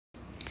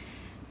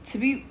To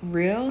be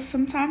real,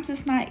 sometimes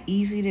it's not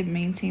easy to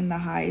maintain the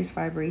highest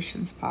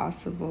vibrations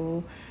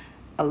possible.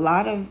 A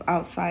lot of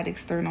outside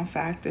external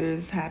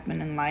factors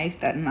happen in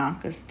life that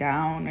knock us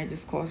down or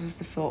just cause us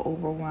to feel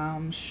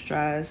overwhelmed,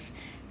 stressed,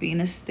 be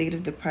in a state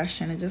of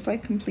depression, and just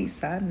like complete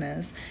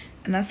sadness.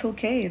 And that's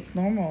okay. It's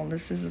normal.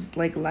 This is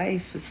like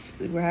life.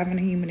 We're having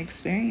a human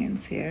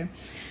experience here.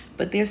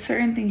 But there's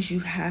certain things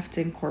you have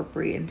to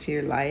incorporate into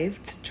your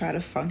life to try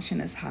to function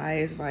as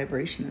high as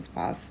vibration as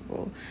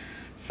possible.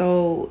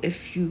 So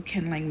if you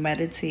can like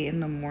meditate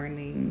in the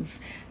mornings,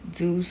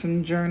 do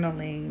some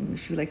journaling,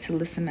 if you like to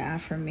listen to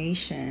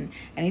affirmation,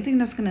 anything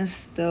that's gonna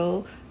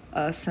instill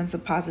a sense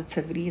of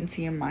positivity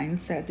into your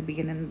mindset at the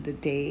beginning of the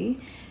day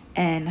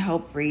and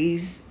help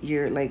raise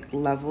your like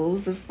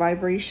levels of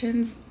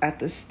vibrations at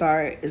the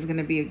start is going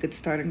to be a good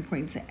starting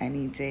point to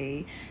any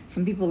day.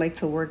 Some people like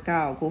to work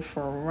out, go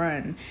for a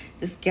run,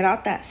 just get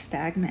out that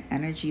stagnant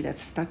energy that's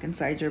stuck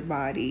inside your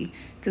body,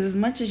 because as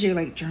much as you're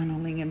like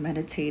journaling and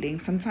meditating,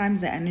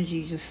 sometimes the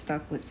energy is just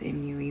stuck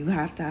within you. You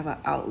have to have an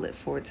outlet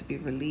for it to be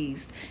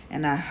released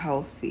in a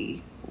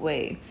healthy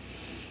way.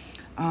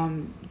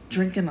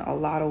 Drinking a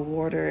lot of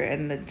water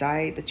and the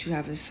diet that you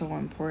have is so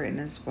important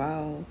as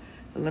well.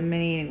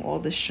 Eliminating all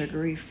the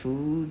sugary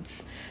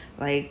foods,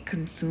 like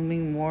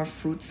consuming more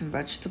fruits and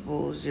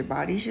vegetables. Your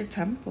body's your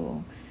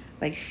temple.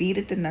 Like, feed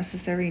it the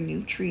necessary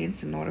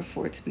nutrients in order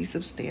for it to be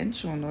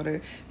substantial, in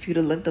order for you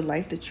to live the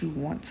life that you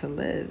want to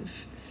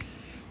live.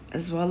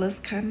 As well as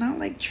kind of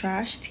like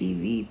trash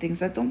TV, things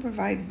that don't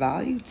provide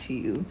value to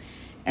you.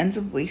 Ends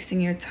up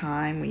wasting your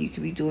time when you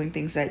could be doing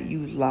things that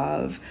you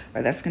love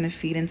or that's going to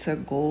feed into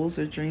goals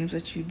or dreams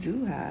that you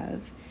do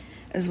have.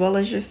 As well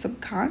as your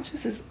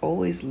subconscious is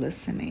always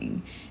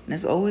listening and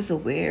is always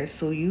aware.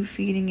 So you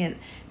feeding it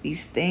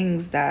these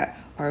things that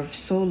are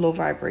so low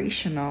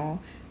vibrational,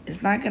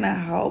 it's not going to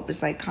help.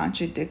 It's like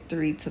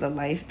contradictory to the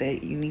life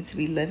that you need to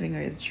be living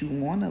or that you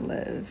want to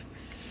live.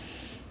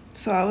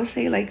 So I would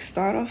say like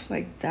start off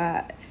like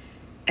that.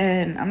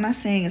 And I'm not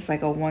saying it's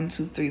like a 1,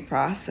 2, 3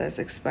 process,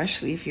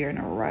 especially if you're in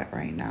a rut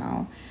right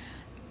now.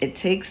 It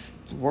takes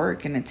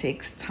work and it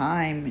takes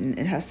time and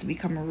it has to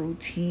become a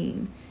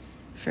routine.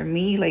 For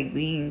me, like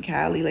being in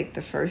Cali, like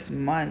the first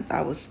month,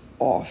 I was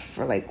off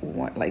for like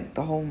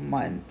the whole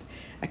month.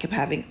 I kept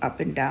having up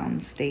and down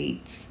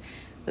states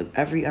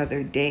every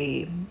other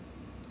day.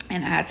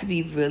 And I had to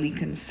be really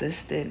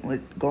consistent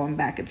with going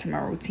back into my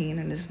routine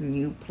in this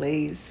new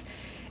place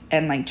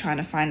and like trying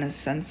to find a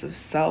sense of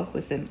self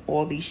within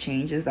all these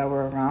changes that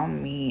were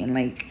around me and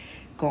like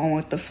going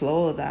with the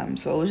flow of them.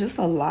 So it was just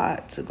a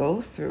lot to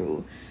go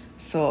through.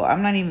 So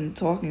I'm not even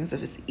talking as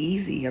if it's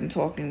easy. I'm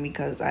talking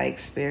because I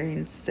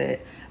experienced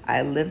it.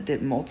 I lived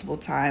it multiple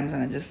times,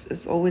 and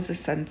it's always a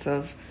sense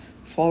of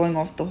falling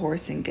off the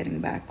horse and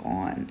getting back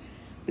on.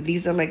 But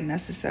these are like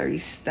necessary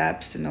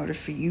steps in order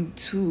for you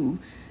to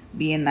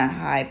be in that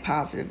high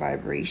positive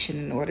vibration,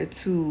 in order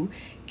to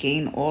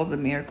gain all the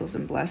miracles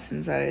and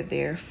blessings that are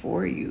there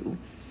for you.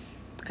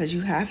 Because you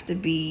have to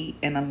be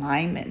in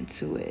alignment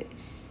to it.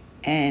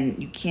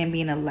 And you can't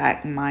be in a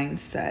lack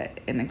mindset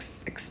and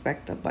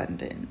expect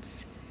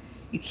abundance.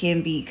 You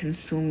can't be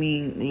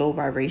consuming low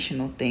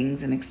vibrational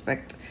things and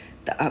expect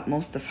the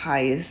utmost of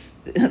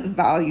highest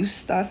value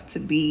stuff to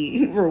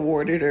be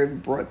rewarded or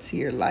brought to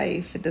your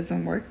life. It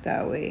doesn't work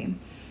that way.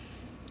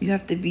 You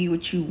have to be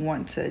what you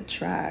want to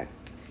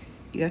attract.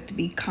 You have to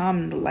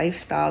become the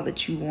lifestyle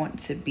that you want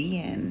to be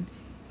in.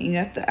 And you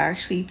have to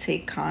actually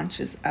take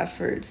conscious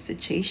efforts to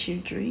chase your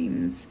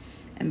dreams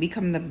and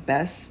become the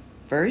best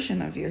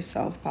version of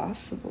yourself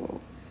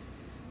possible.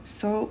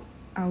 So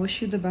I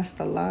wish you the best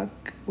of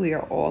luck. We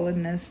are all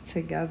in this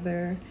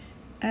together.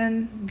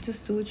 And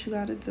just do what you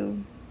gotta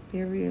do.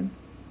 Period.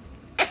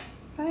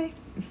 Bye.